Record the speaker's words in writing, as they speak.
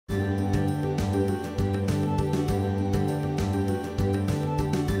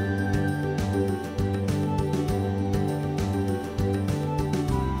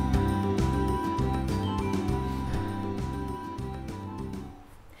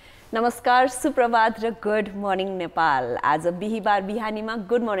नमस्कार सुप्रभात र गुड मर्निङ नेपाल। आज बिहीबार बिहानीमा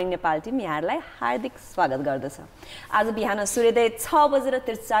गुड मर्निङ नेपाल टिम यहाँहरूलाई हार्दिक स्वागत गर्दछ। आज बिहान सूर्योदय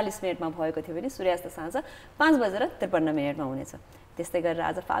 6:43 भएको थियो भने सूर्यास्त साँझ 5:53 हुनेछ। त्यस्तै गरेर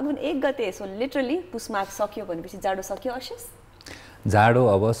आज फागुन 1 गते, सो लिटरली पुस माघ सक्यो भनेपछि जाडो सक्यो। अशेष, जाडो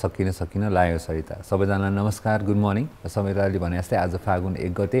अब सकिन लाग्यो। सरिता, सबैजनालाई नमस्कार, गुड मर्निङ। सबैजनाले भने जस्तै आज फागुन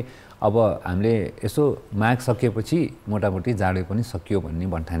 1 गते, अब हामीले यसो माघ सकिएपछि मोटामोटी जाडो पनि सकियो भन्ने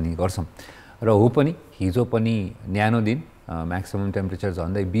भन्ठानी गर्छौँ। र हो पनि, हिजो पनि न्यानो दिन, म्याक्सिमम टेम्परेचर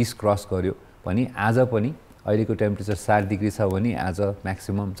झन्डै 20 क्रस गर्यो पनि। आज पनि अहिलेको टेम्परेचर 7 डिग्री छ भने आज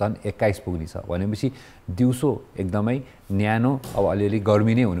म्याक्सिमम झन् 21 पुग्ने छ भनेपछि दिउँसो एकदमै न्यानो, अब अलिअलि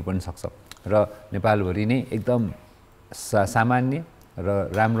गर्मी नै हुनु पनि सक्छ। र नेपालभरि नै एकदम सामान्य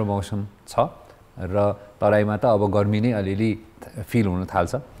र राम्रो मौसम छ। र तराईमा त अब गर्मी नै अलिअलि फिल हुन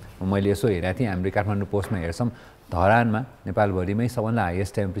थाल्छ। मैले यसो हेरेको थिएँ, हाम्रो काठमाडौँ पोस्टमा हेर्छौँ, धरानमा नेपालभरिमै सबभन्दा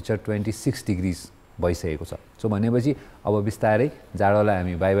हाइएस्ट टेम्परेचर 26 डिग्रिज भइसकेको छ। सो भनेपछि अब बिस्तारै जाडोलाई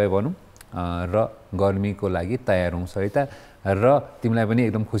हामी बाई बाई भनौँ र गर्मीको लागि तयार हौँ। सरिता, र तिमीलाई पनि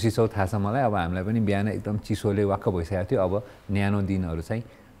एकदम खुसी छौ थाहा छ मलाई। अब हामीलाई पनि बिहान एकदम चिसोले वाक्क भइसकेको थियो। अब न्यानो दिनहरू चाहिँ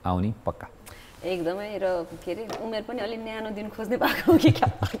आउने पक्का एकदमै। र के अरे, उमेर पनि अलि न्यानो दिन खोज्ने भएको हो कि क्या।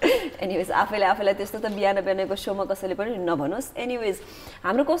 एनिवेज, आफैलाई त्यस्तो त बिहान बिहानको सोमा कसैले पनि नभनोस्। एनिवेज,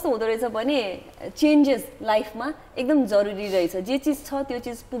 हाम्रो कस्तो हुँदो रहेछ भने चेन्जेस लाइफमा एकदम जरुरी रहेछ। जे चिज छ त्यो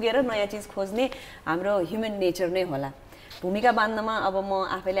चिज पुगेर नयाँ चिज खोज्ने हाम्रो ह्युमन नेचर नै होला। भूमिका बाँध्नमा अब म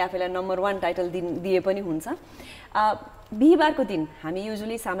आफैलाई नम्बर 1 टाइटल दिए पनि हुन्छ। बिहीबारको दिन हामी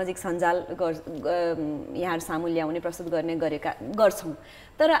युजुअली सामाजिक सञ्जाल यहाँहरू सामु ल्याउने प्रस्तुत गर्छौँ।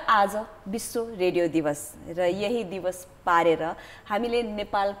 तर आज विश्व रेडियो दिवस र यही दिवस पारेर हामीले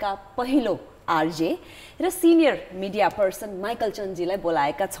नेपालका पहिलो आरजे र सिनियर मिडिया पर्सन माइकल चन्दजीलाई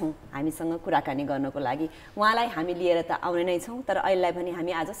बोलाएका छौँ हामीसँग कुराकानी गर्नको लागि। उहाँलाई हामी लिएर त आउने नै छौँ, तर अहिलेलाई पनि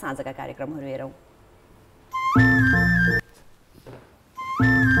हामी आज साँझका कार्यक्रमहरू हेरौँ।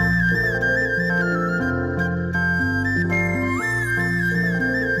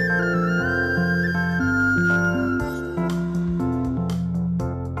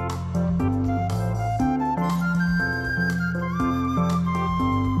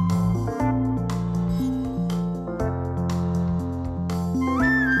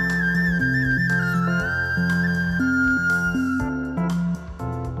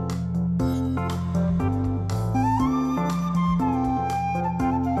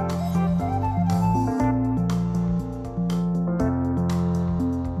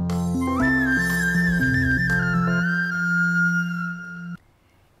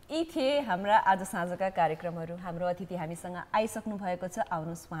 हाम्रा आज साँझका कार्यक्रमहरू। हाम्रो अतिथि हामीसँग आइसक्नु भएको छ।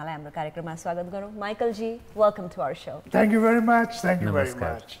 आउनुहोस् उहाँलाई हाम्रो कार्यक्रममा स्वागत गरौँ। Michael G, welcome to our show. Thank you very much. Thank you very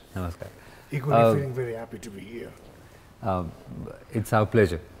much. नमस्कार। Equally feeling very happy to be here. It's our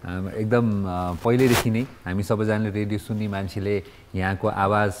pleasure. एकदम पहिलेदेखि नै हामी सबैजनाले रेडियो सुन्ने मान्छेले यहाँको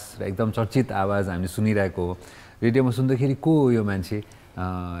आवाज र एकदम चर्चित आवाज हामीले सुनिरहेको हो। रेडियोमा सुन्दाखेरि को हो यो मान्छे,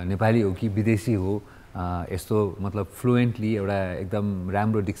 नेपाली हो कि विदेशी हो, यस्तो मतलब फ्लुएन्टली एउटा एकदम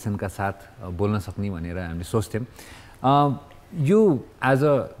राम्रो डिक्सनका साथ बोल्न सक्ने भनेर हामीले सोच्थ्यौँ। यो आज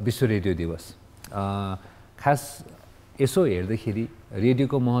विश्व रेडियो दिवस, खास यसो हेर्दाखेरि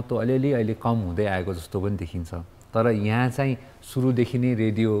रेडियोको महत्त्व अलिअलि अहिले कम हुँदै आएको जस्तो पनि देखिन्छ। तर यहाँ चाहिँ सुरुदेखि नै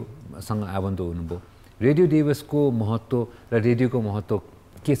रेडियोसँग आबद्ध हुनुभयो। रेडियो दिवसको महत्त्व र रेडियोको महत्त्व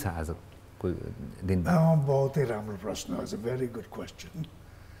के छ आजको दिनमा? बहुतै राम्रो प्रश्न। It's a very good question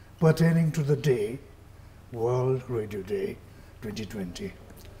पर्टेनिङ to the day world radio day 2020।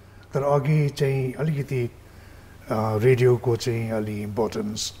 तर अघि चाहिँ अलिकति रेडियोको चाहिँ अलि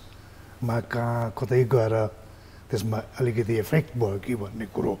इम्पोर्टेन्समा कतै गएर त्यसमा अलिकति इफेक्ट भयो कि भन्ने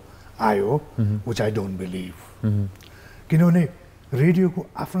कुरो आयो, विच आई डोन्ट बिलिभ। किनभने रेडियोको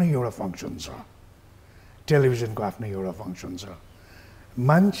आफ्नै एउटा फङ्सन छ, टेलिभिजनको आफ्नै एउटा फङ्सन छ।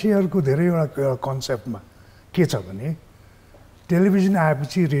 मान्छेहरूको धेरैवटा कन्सेप्टमा के छ भने टेलिभिजन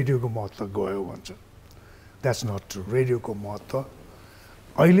आएपछि रेडियोको महत्त्व गयो भन्छ। That's not true. रेडियोको महत्त्व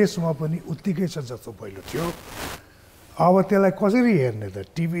अहिलेसम्म पनि उत्तिकै छ जस्तो पहिलो थियो। अब त्यसलाई कसरी हेर्ने त?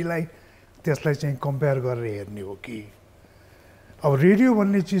 टिभीलाई त्यसलाई चाहिँ कम्पेयर गरेर हेर्ने हो कि? अब रेडियो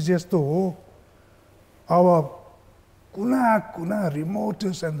भन्ने चिज यस्तो हो, अब कुना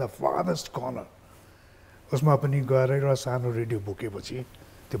remotest and the forest corner उसमा पनि गएर एउटा सानो रेडियो बोकेपछि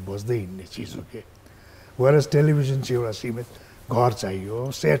त्यो बज्दै हिँड्ने चिज हो कि। वेरएज टेलिभिजन चाहिँ एउटा सीमित घर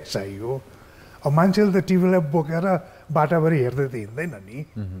चाहियो, सेट चाहियो। अब मान्छेले त टिभीलाई बोकेर बाटाभरि हेर्दै त हिँड्दैन नि।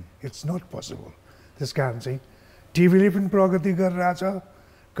 It's not possible. त्यस कारण चाहिँ टिभीले पनि प्रगति गरिरहेछ।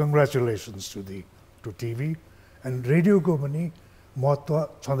 Congratulations to TV. एन्ड रेडियोको पनि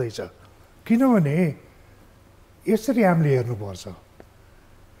महत्त्व छँदैछ। किनभने यसरी हामीले हेर्नुपर्छ,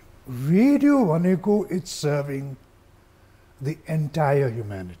 रेडियो भनेको it's serving the entire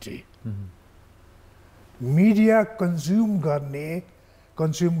humanity media consume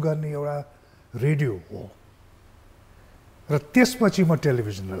गर्ने एउटा रेडियो हो र त्यसपछि म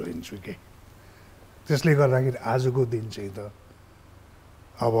टेलिभिजनलाई लिन्छु के त्यसले गर्दाखेरि आजको दिन चाहिँ त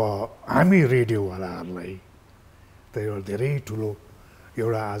अब हामी रेडियोवालाहरूलाई त एउटा धेरै ठुलो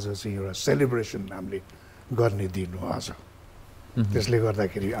एउटा आज चाहिँ एउटा सेलिब्रेसन हामीले गर्ने दिन हो आज त्यसले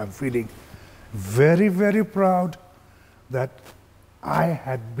गर्दाखेरि आइ am feeling very very proud that I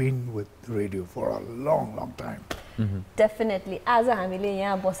had been with radio for a long, long time. Definitely. आज हामीले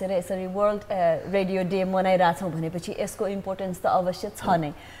यहाँ बसेर यसरी वर्ल्ड रेडियो डे मनाइरहेछौँ भनेपछि यसको इम्पोर्टेन्स त अवश्य छ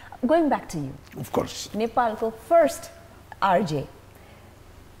नै. Going back to you. Of course. नेपालको फर्स्ट RJ.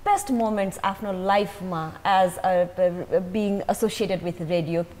 Best moments आफ्नो लाइफमा as being associated with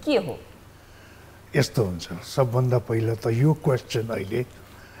radio के हो? यस्तो हुन्छ सबभन्दा पहिला त यो क्वेसन अहिले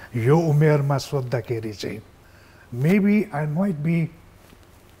यो उमेरमा सोद्धाखेरि चाहिँ maybe I might be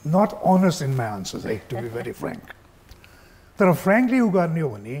not honest in my answers, to be very frank. तर frankly उ गर्ने हो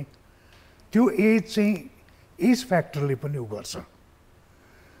भने त्यो एज चाहिँ एज फ्याक्टरले पनि उ गर्छ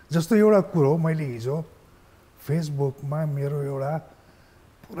जस्तो एउटा कुरो मैले हिजो फेसबुकमा मेरो एउटा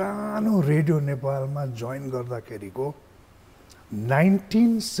पुरानो रेडियो नेपालमा जोइन गर्दाखेरिको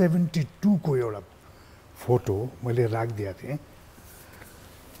 1972 को एउटा फोटो मैले राखिदिएको थिएँ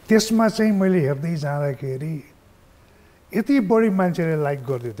त्यसमा चाहिँ मैले हेर्दै जाँदाखेरि यति बढी मान्छेले लाइक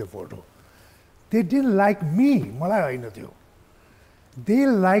गर्दै थियो photo they didn't like me मलाई होइन थियो they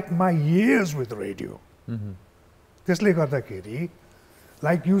like my years with radio त्यसले गर्दाखेरि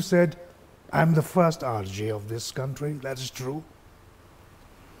like you said I am the first RJ of this country that is true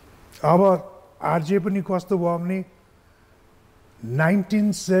अब आरजे पनि कस्तो भयो भने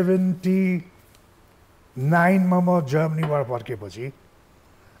 1979 मा म जर्मनीबाट फर्केपछि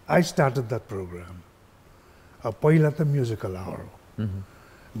आई स्टार्टेड द्याट प्रोग्राम पहिला त musical our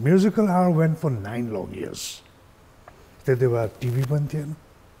musical our went for 9 long years त्यति बेला टिभी पनि थिएन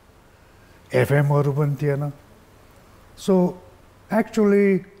एफएमहरू पनि थिएन so actually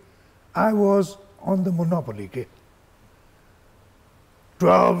I was on the monopoly के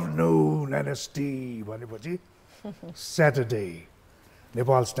 12 noon NST भनेपछि स्याटरडे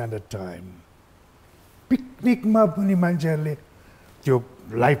नेपाल स्ट्यान्डर्ड टाइम पिकनिकमा पनि मान्छेहरूले त्यो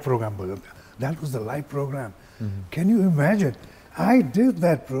live programme बजाउँथ्यो that was the live programme Can you imagine? I did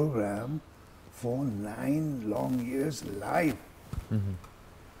that program for 9 long years live.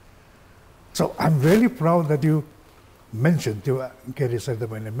 So I'm really proud that you mentioned, Kerry said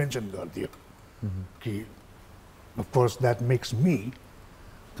that when I mentioned of course that makes me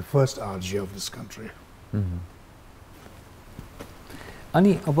the first RJ of this country.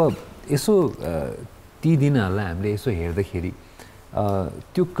 अनि अब यसो ती दिनहरूलाई हामीले यसो हेर्दाखेरि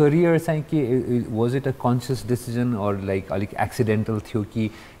त्यो career चाहिँ के was it a conscious decision or like अलिक एक्सिडेन्टल थियो कि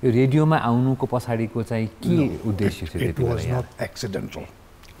यो रेडियोमा आउनुको पछाडिको चाहिँ के उद्देश्य थियो त्यति बेला? इट वाज नट एक्सिडेन्टल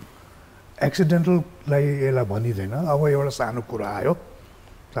एक्सिडेन्टललाई यसलाई भनिँदैन अब एउटा सानो कुरा आयो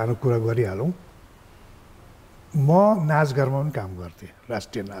सानो कुरा गरिहालौँ म नाचघरमा पनि काम गर्थेँ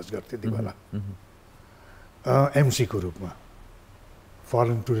राष्ट्रिय नाचघर त्यति बेला एमसीको रूपमा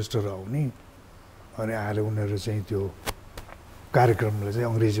फरेन टुरिस्टहरू आउने अनि आएर उनीहरू चाहिँ त्यो कार्यक्रमलाई चाहिँ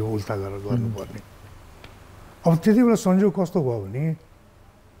अङ्ग्रेजीमा उल्टा गरेर गर्नुपर्ने अब त्यति बेला संयोग कस्तो भयो भने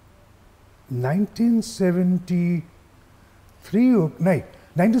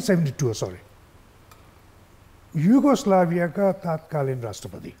 1972 सरी युगोस्लाभियाका तत्कालीन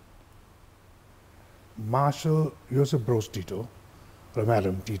राष्ट्रपति मार्शल योसेफ ब्रोज टिटो र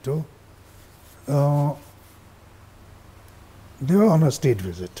madam Tito they were on a state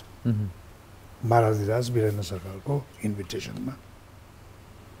visit महाराज वीरेन्द्र सरकारको इन्भिटेसनमा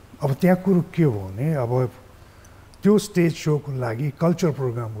अब त्यहाँ कुरो के हो भने अब त्यो स्टेज सोको लागि कल्चर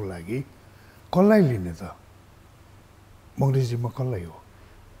प्रोग्रामको लागि कसलाई लिने त मङ्ग्रेजीमा कसलाई हो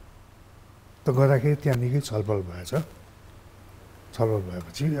त गर्दाखेरि त्यहाँ निकै छलफल भएछ छलफल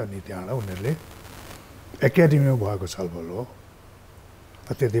भएपछि अनि त्यहाँबाट उनीहरूले एकाडेमीमा भएको छलफल हो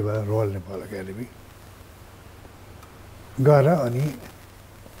त्यति बेला रोयल नेपाल एकाडेमी गएर अनि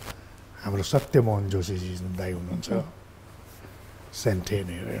हाम्रो सत्यमोहन जोशीजी दाइ हुनुहुन्छ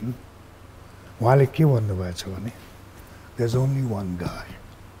सेन्टेनियरियन उहाँले के भन्नुभएको छ भने there is only one guy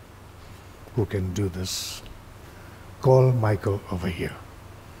who can do this call Michael over here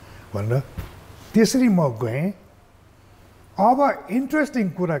भनेर त्यसरी म गएँ अब इन्ट्रेस्टिङ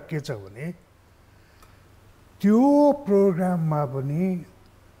कुरा के छ भने त्यो प्रोग्राममा पनि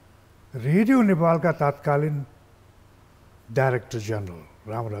रेडियो नेपालका तत्कालीन डाइरेक्टर जनरल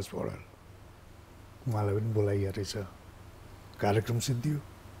रामराज पौडेल उहाँलाई पनि बोलाइएको रहेछ कार्यक्रम सिद्धियो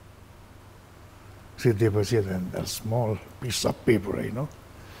सिधेपछि then a small piece of paper,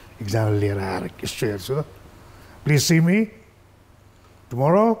 एकजना लिएर आएर यस्तो हेर्छु, please see me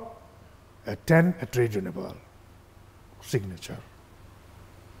tomorrow at 10 at Radio Nepal. Signature.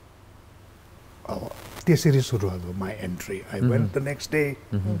 त्यसरी सुरु भयो my entry. I went the next day,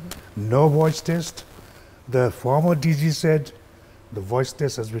 no voice test. The former DG said the voice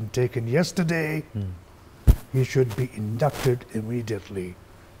test has been taken yesterday. He should be inducted immediately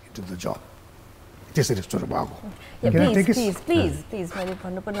into the job. त्यसरी सुरु भएको. Please मैले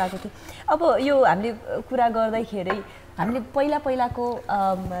भन्नु पनि लागेको थिएँ. अब यो हामीले कुरा गर्दाखेरि हामीले पहिलाको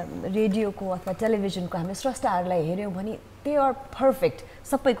रेडियोको अथवा टेलिभिजनको हामीले स्रष्टाहरूलाई हेऱ्यौँ भने दे आर पर्फेक्ट.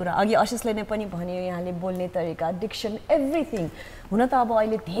 सबै कुरा अघि अशेषले नै पनि भन्यो, यहाँले बोल्ने तरिका, डिक्सन, एभ्रिथिङ. हुन त अब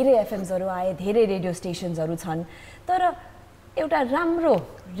अहिले धेरै एफएम्सहरू आए, धेरै रेडियो स्टेसन्सहरू छन्, तर एउटा राम्रो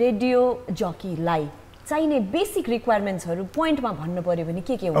रेडियो जकीलाई चाहिने बेसिक रिक्वायरमेन्ट्सहरू पोइन्टमा भन्नु पर्यो भने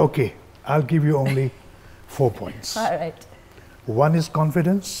के हो? Okay, I'll give you only 4 points. All right. One is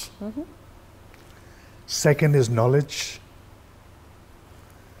confidence. Second is knowledge.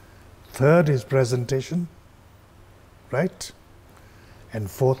 Third is presentation, right? And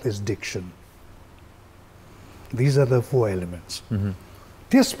fourth is diction. These are the 4 elements.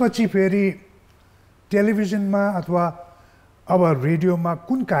 त्यसपछि फेरि टेलिभिजनमा अथवा अब रेडियोमा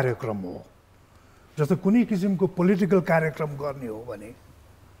कुन कार्यक्रम हो, जस्तो कुनै किसिमको पोलिटिकल कार्यक्रम गर्ने हो भने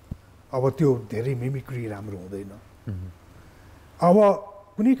अब त्यो धेरै मिमिक्री राम्रो हुँदैन. अब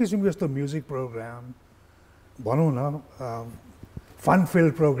कुनै किसिमको यस्तो म्युजिक प्रोग्राम भनौँ न फन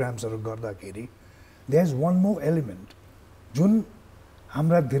फिल्ड प्रोग्राम्सहरू गर्दाखेरि there is one more element जुन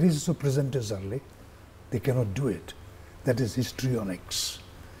हाम्रा धेरै जसो प्रेजेन्टर्सहरूले they cannot do it, that is histrionics.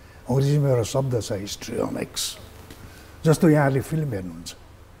 अङ्ग्रेजीमा एउटा शब्द छ हिस्ट्रियोनिक्स. जस्तो यहाँले फिल्म हेर्नुहुन्छ,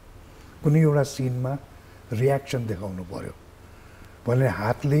 कुनै एउटा सिनमा रियाक्सन देखाउनु पर्यो भने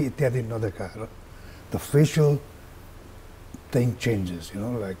हातले इत्यादि नदेखाएर the facial thing changes,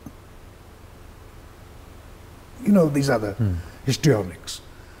 like these are the histrionics.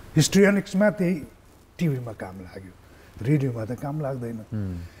 हिस्ट्रियोनिक्समा त्यही टिभीमा काम लाग्यो, रेडियोमा त काम लाग्दैन.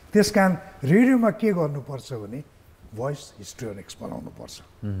 त्यस कारण रेडियोमा के गर्नुपर्छ भने भोइस हिस्ट्रियोनिक्स बनाउनु पर्छ.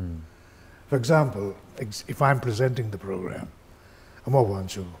 For example, if I am presenting the programme, म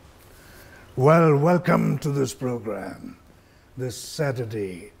भन्छु, well, welcome to this program. This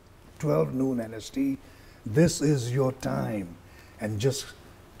Saturday, 12 noon NST. This is your time. And just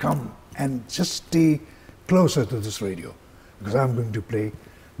come and just stay closer to this radio, because I'm going to play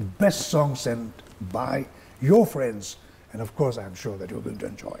the best songs sent by your friends. And of course, I'm sure that you're going to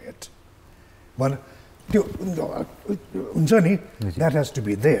enjoy it. But that has to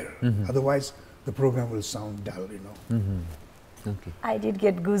be there. Otherwise, the program will sound dull, Okay. I did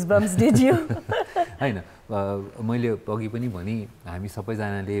get goosebumps, did you? हैन, मैले अघि पनि भनि हामी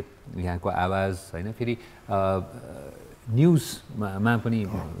सबैजनाले यहाँको आवाज हैन फेरि न्युजमा पनि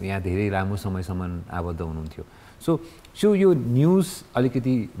यहाँ धेरै लामो समयसम्म आबद्ध हुनुहुन्थ्यो. सो यो न्युज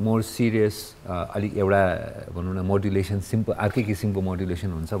अलिकति मोर सिरियस, अलिक एउटा भनौँ न मोडुलेसन सिम्पल अर्कै किसिमको मोडुलेसन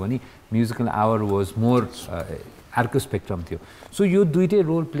हुन्छ भने म्युजिकल आवर वाज मोर अर्को स्पेक्ट्रम थियो. सो यो दुईटै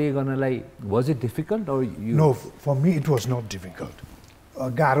रोल प्ले गर्नलाई was it difficult? No, for me it was not difficult.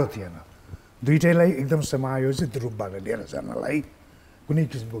 गाह्रो थिएन. दुईटैलाई एकदम समायोजित रूपबाट लिएर जानलाई कुनै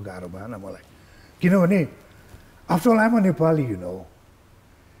किसिमको गाह्रो भएन मलाई. किनभने after all I'm a Nepali,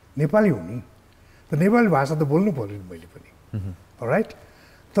 Nepali हो नि, त नेपाली भाषा त बोल्नु पऱ्यो नि मैले पनि, राइट.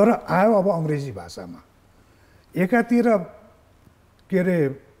 तर आयो अब अङ्ग्रेजी भाषामा, एकातिर के अरे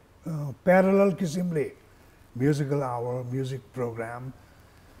प्यारलल किसिमले म्युजिकल आवर, म्युजिक प्रोग्राम,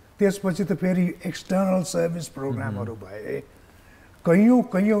 त्यसपछि त फेरि एक्सटर्नल सर्भिस प्रोग्रामहरू भए,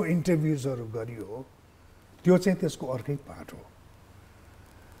 कैयौँ इन्टरभ्युजहरू गरियो. त्यो चाहिँ त्यसको अर्कै पार्ट हो.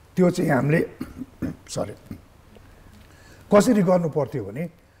 त्यो चाहिँ हामीले कसरी गर्नु पर्थ्यो भने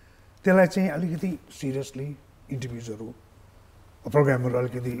त्यसलाई चाहिँ अलिकति सिरियसली इन्टरभ्युजहरू, प्रोग्रामहरू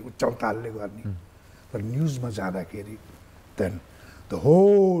अलिकति चौतालले गर्ने. तर न्युजमा जाँदाखेरि देन द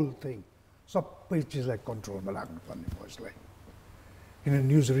होल थिङ सबै चिजलाई कन्ट्रोलमा लाग्नुपर्ने भोइसलाई. किन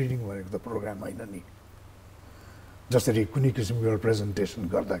न्युज रिडिङ भनेको त प्रोग्राम होइन नि. जसरी कुनै किसिमको एउटा प्रेजेन्टेसन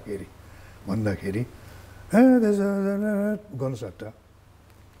गर्दाखेरि भन्दाखेरि गर्नु सक्छ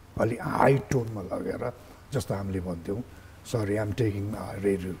अलि हाई टोनमा लगेर, जस्तो हामीले भन्थ्यौँ, सरी आइम टेकिङ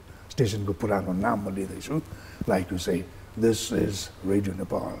रेडियो स्टेसनको पुरानो नाम म लिँदैछु, like to say this is radio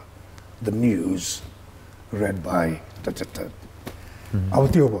Nepal, the news red by अब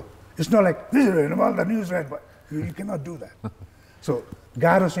त्यो भयो. It's not like, this is Nepal, the news read by, you cannot do that. So,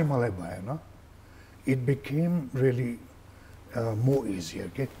 गाह्रो चाहिँ मलाई भएन. It became really more easier,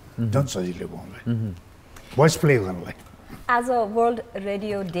 okay? झन् सजिलो भयो मलाई. Voice play गर्नलाई. आज वर्ल्ड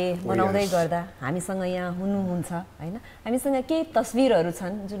रेडियो डे मनाउँदै गर्दा हामीसँग यहाँ हुनुहुन्छ हैन हामीसँग केही तस्बिरहरू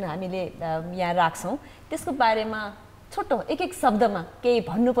छन् जुन हामीले यहाँ राख्छौं त्यसको बारेमा छोटो एक शब्दमा केही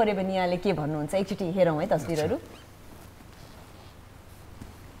भन्नु पर्यो भने यहाँले के भन्नुहुन्छ एकचोटी हेरौँ है तस्बिरहरू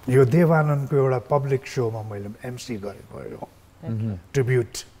यो देवानन्दको एउटा पब्लिक शोमा मैले एमसी गरेको हो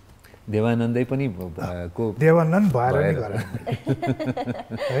ट्रिब्युट देवानन्दै पनि देवानन्द भएर नै गरे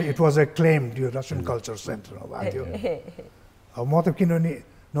इट वाज अ क्लेम यो रसियन कल्चर सेन्टरमा भएको थियो अब म त किनभने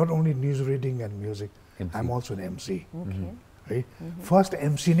not only news reading and music I am also an MC है फर्स्ट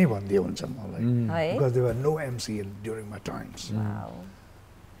एमसी नै भनिदियो हुन्छ मलाई because there were no MC during my times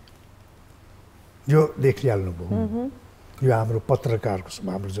यो देखिहाल्नुभयो यो हाम्रो पत्रकारको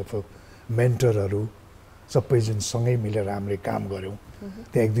हाम्रो जब मेन्टरहरू सबैजना सँगै मिलेर हामीले काम गऱ्यौँ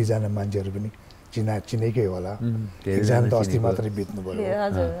त्यहाँ एक दुईजना मान्छेहरू पनि चिनेकै होला एकजना त अस्ति मात्रै बित्नु भयो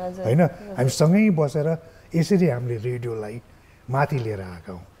होइन हामी सँगै बसेर यसरी हामीले रेडियोलाई माथि लिएर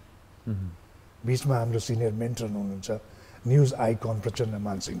आएका हौँ बिचमा हाम्रो सिनियर मेन्टर हुनुहुन्छ न्युज आइकन प्रचण्ड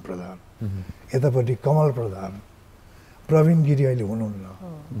मानसिंह प्रधान यतापट्टि कमल प्रधान प्रवीण गिरी अहिले हुनुहुन्न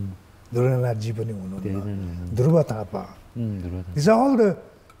ध्रुवनाथजी पनि हुनुहुन्न ध्रुव Thapa this are all the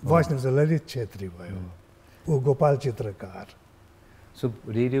voice ललित छेत्री भयो ऊ गोपाल चित्रकार सो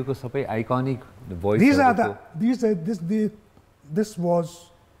रेडियोको सबै iconic this was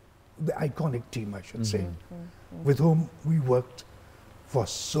the iconic team I should say with whom we worked for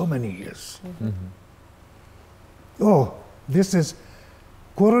so many years oh this is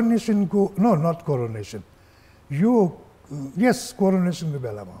coronation no not coronation yes coronation ko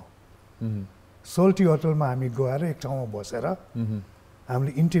belama सोल्टी होटलमा हामी गएर एक ठाउँमा बसेर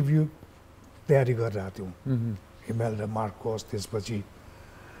हामीले इन्टरभ्यू तयारी गरिरहेको थियौँ हिमालय मार्कोस त्यसपछि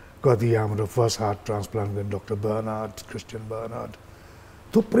कति हाम्रो फर्स्ट हार्ट ट्रान्सप्लान्ट गर्ने डक्टर बर्नार्ड क्रिस्टियन बर्नार्ड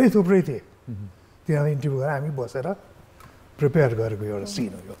थुप्रै थिए त्यहाँ इन्टरभ्यू गरेर हामी बसेर प्रिपेयर गरेको एउटा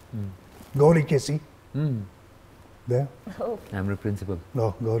सिन हो यो गौरी केसी हाम्रो प्रिन्सिपल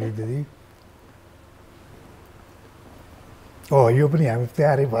गौरी दिदी यो पनि हामी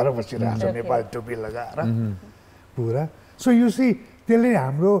तयारी भएर बसिरहेको छौँ नेपाली टोपी लगाएर पुरा सो यु सी त्यसले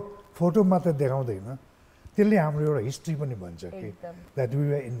हाम्रो फोटो मात्र देखाउँदैन त्यसले हाम्रो एउटा हिस्ट्री पनि भन्छ कि that we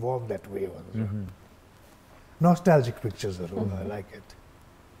were involve that way भनेर नस्टाल्जिक पिक्चर्सहरू I like it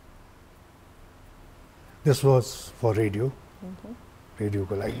this was for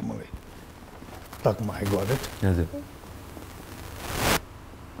रेडियोको लागि मलाई तकमा I got it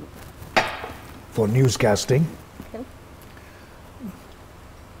for news casting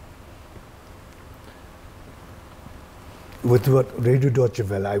with what Radio Deutsche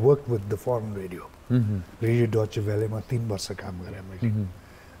Welle. I worked with the foreign radio. Radio Deutsche Welle ma 3 वर्ष काम गरे मैले.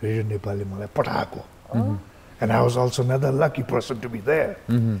 Radio नेपालले मलाई पठाएको. And I was also another lucky person to be there.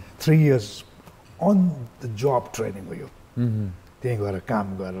 3 years on the job training भयो. त्यही गएर काम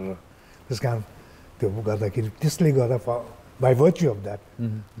गरेर त्यसकारण त्यो गर्दाखेरि त्यसले गर्दा by virtue of that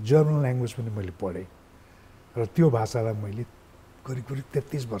German language पनि मैले पढेँ र त्यो भाषालाई मैले करिब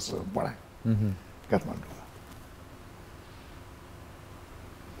 33 वर्ष पढाएँ काठमाडौँमा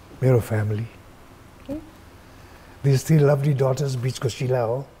मेरो फ्यामिली दिस 3 लभली डटर्स बिचको शिला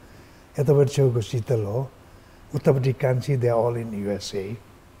हो यतापट्टि छेउको शीतल हो उतापट्टि कान्छी they all in USA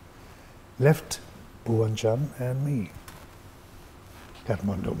left भुवनचन and me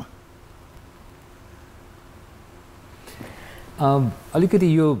काठमाडौँमा अलिकति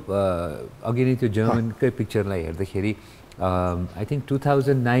यो अघि नै त्यो जर्मनकै पिक्चरलाई हेर्दाखेरि आई थिङ्क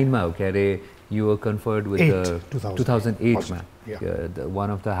 2009 मा हो के अरे you were conferred with the 2008 ma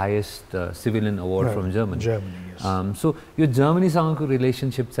one of the highest civilian award from Germany. Yes. So यो जर्मनी सँगको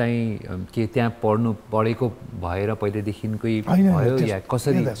रिलेसनशिप चाहिँ के त्यहाँ पढेको भएर पहिलेदेखिकै भयो या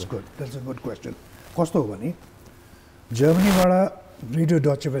कसरी That's a good question. कस्तो हो भने जर्मनीबाट रेडियो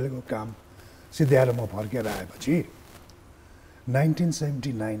डच वेलेको काम सिद्ध्याएर म फर्केर आएपछि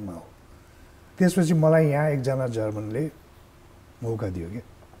 1979 मा हो त्यसपछि मलाई यहाँ एकजना जर्मनले मौका दियो के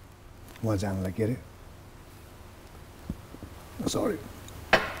म जानलाई के अरे सरी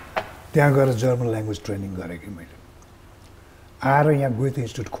त्यहाँ गएर जर्मन ल्याङ्ग्वेज ट्रेनिङ गरेँ कि मैले आएर यहाँ गोएथे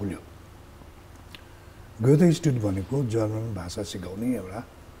इन्स्टिट्युट खोल्यो गोएथे इन्स्टिट्युट भनेको जर्मन भाषा सिकाउने एउटा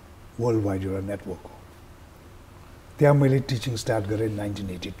वर्ल्ड वाइड एउटा नेटवर्क हो त्यहाँ मैले टिचिङ स्टार्ट गरेँ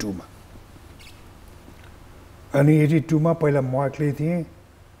 1982 मा अनि 82 मा पहिला म एक्लै थिएँ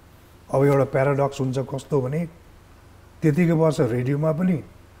अब एउटा प्याराडक्स हुन्छ कस्तो भने त्यतिकै वर्ष रेडियोमा पनि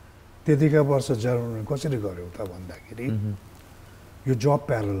त्यतिकै वर्ष जर्मनमा कसरी गऱ्यौ त भन्दाखेरि यो जब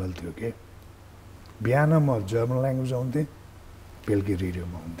प्यारलल थियो के बिहान म जर्मन ल्याङ्ग्वेज आउँथेँ बेलुकी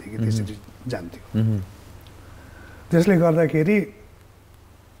रेडियोमा हुन्थेँ कि त्यसरी जान्थ्यो त्यसले गर्दाखेरि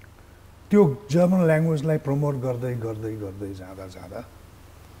त्यो जर्मन ल्याङ्ग्वेजलाई प्रमोट गर्दै गर्दै गर्दै जाँदा जाँदा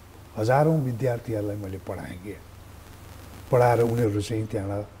हजारौँ विद्यार्थीहरूलाई मैले पढाएँ कि पढाएर उनीहरू चाहिँ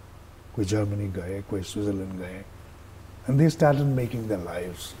त्यहाँबाट कोही जर्मनी गए कोही स्विजरल्यान्ड गए and they started making the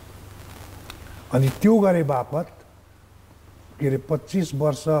lives अनि त्यो गरे बापत के अरे 25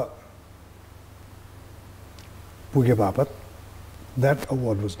 वर्ष पुगे बापत that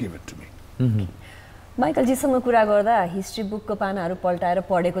award was given to me माइकलजीसँग कुरा गर्दा हिस्ट्री बुकको पानाहरू पल्टाएर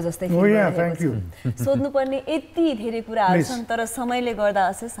पढेको जस्तै सोध्नुपर्ने यति धेरै कुराहरू छन् तर समयले गर्दा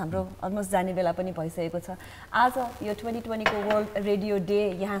अशेष हाम्रो अलमोस्ट जाने बेला पनि भइसकेको छ आज यो 2020 को वर्ल्ड रेडियो डे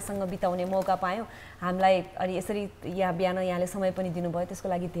यहाँसँग बिताउने मौका पायौँ हामीलाई अनि यसरी यहाँ बिहान यहाँले समय पनि दिनुभयो त्यसको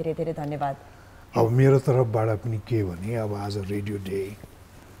लागि धेरै धेरै धन्यवाद अब मेरो तर्फबाट पनि के भने अब आज radio day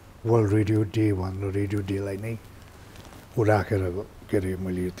world radio day भनेर रेडियो डेलाई नै राखेर के अरे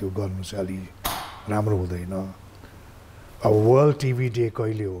मैले त्यो गर्नु चाहिँ अलि राम्रो हुँदैन अब वर्ल्ड टिभी डे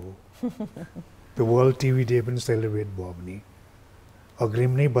कहिले हो त्यो वर्ल्ड टिभी डे पनि सेलिब्रेट भयो भने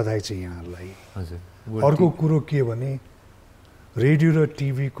अग्रिम नै बधाई छ यहाँहरूलाई अर्को कुरो के भने रेडियो र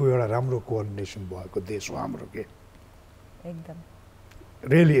टिभीको एउटा राम्रो कोअर्डिनेसन भएको देश हो हाम्रो के एकदम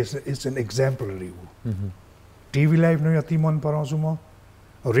रियली इट्स एन एक्जाम्पलरी हो टिभीलाई पनि अति मन पराउँछु म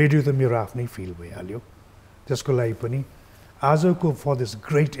रेडियो त मेरो आफ्नै फिल भइहाल्यो त्यसको लागि पनि आजको for this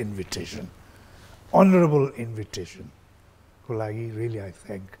great invitation honorable invitation को लागि really I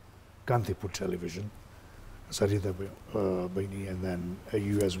thank Kantipur Television, Sareeta Baini, and then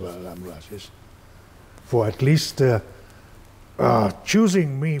you as well, Ashesh, for at least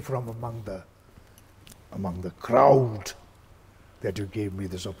choosing me from among the crowd that you gave me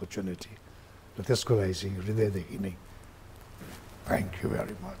this opportunity. But त्यसको लागि चाहिँ हृदयदेखि नै thank you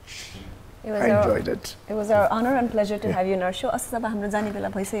very much. I enjoyed it. It was our honor and pleasure to have you in our show. अस अब हाम्रो जाने बेला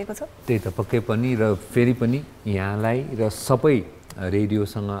भइसकेको छ त्यही त पक्कै पनि र फेरि पनि यहाँलाई र सबै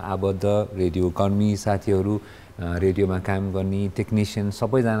रेडियोसँग आबद्ध रेडियो कर्मी साथीहरू रेडियोमा काम गर्ने टेक्निसियन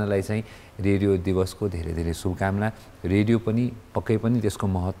सबैजनालाई चाहिँ रेडियो दिवसको धेरै धेरै शुभकामना रेडियो पनि पक्कै पनि त्यसको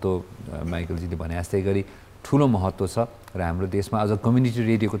महत्त्व माइकलजीले भने जस्तै गरी ठुलो महत्त्व छ र हाम्रो देशमा अझ कम्युनिटी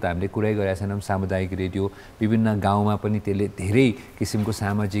रेडियोको त हामीले कुरै गरेका छैनौँ सामुदायिक रेडियो विभिन्न गाउँमा पनि त्यसले धेरै किसिमको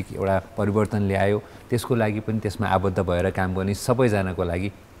सामाजिक एउटा परिवर्तन ल्यायो त्यसको लागि पनि त्यसमा आबद्ध भएर काम गर्ने सबैजनाको लागि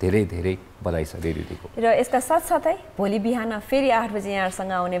धेरै धेरै बधाई छ रेडियो डेको र यसका साथसाथै भोलि बिहान फेरि 8 बजे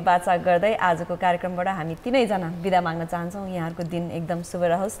यहाँहरूसँग आउने बाचा गर्दै आजको कार्यक्रमबाट हामी तीनैजना बिदा माग्न चाहन्छौँ यहाँहरूको दिन एकदम शुभ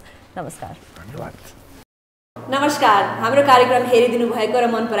रहोस् नमस्कार धन्यवाद नमस्कार हाम्रो कार्यक्रम हेरिदिनु भएको र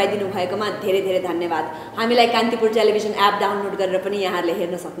मन पराइदिनु भएकोमा धेरै धेरै धन्यवाद हामीलाई कान्तिपुर टेलिभिजन एप डाउनलोड गरेर पनि यहाँहरूले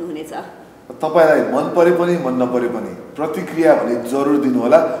हेर्न सक्नुहुनेछ तपाईलाई मन परे पनि मन नपरे पनि प्रतिक्रिया भने जरुर दिनु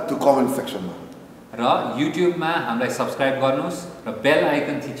होला त्यो कमेन्ट सेक्सनमा र युट्युबमा हामीलाई सब्स्क्राइब गर्नुहोस् र बेल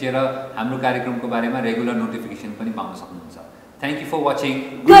आइकन थिचेर हाम्रो कार्यक्रमको बारेमा रेगुलर नोटिफिकेसन पनि पाउन सक्नुहुन्छ thank you for watching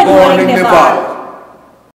good morning Nepal